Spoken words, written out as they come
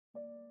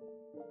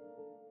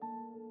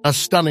a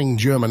stunning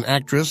German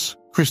actress,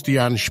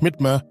 Christiane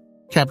Schmidtmer,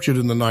 captured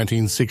in the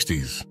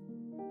 1960s.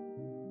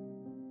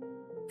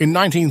 In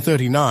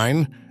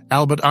 1939,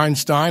 Albert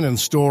Einstein and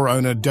store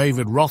owner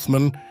David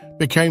Rothman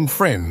became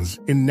friends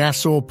in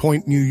Nassau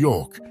Point, New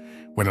York,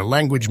 when a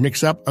language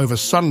mix-up over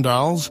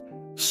sandals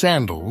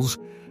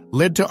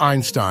led to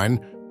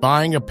Einstein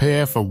buying a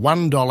pair for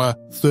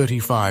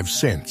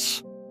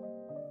 $1.35.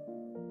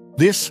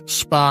 This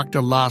sparked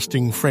a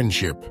lasting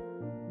friendship.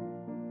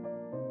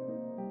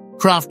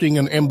 Crafting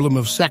an emblem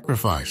of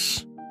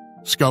sacrifice,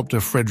 sculptor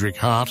Frederick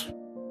Hart,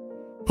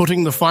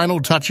 putting the final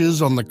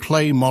touches on the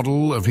clay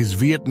model of his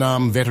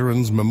Vietnam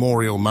Veterans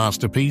Memorial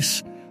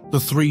masterpiece, The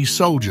Three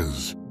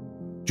Soldiers,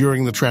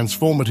 during the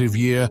transformative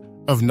year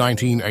of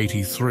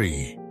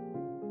 1983.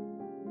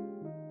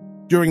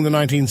 During the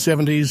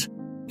 1970s,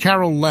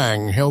 Carol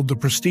Lang held the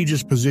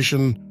prestigious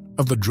position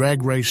of the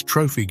Drag Race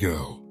Trophy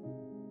Girl.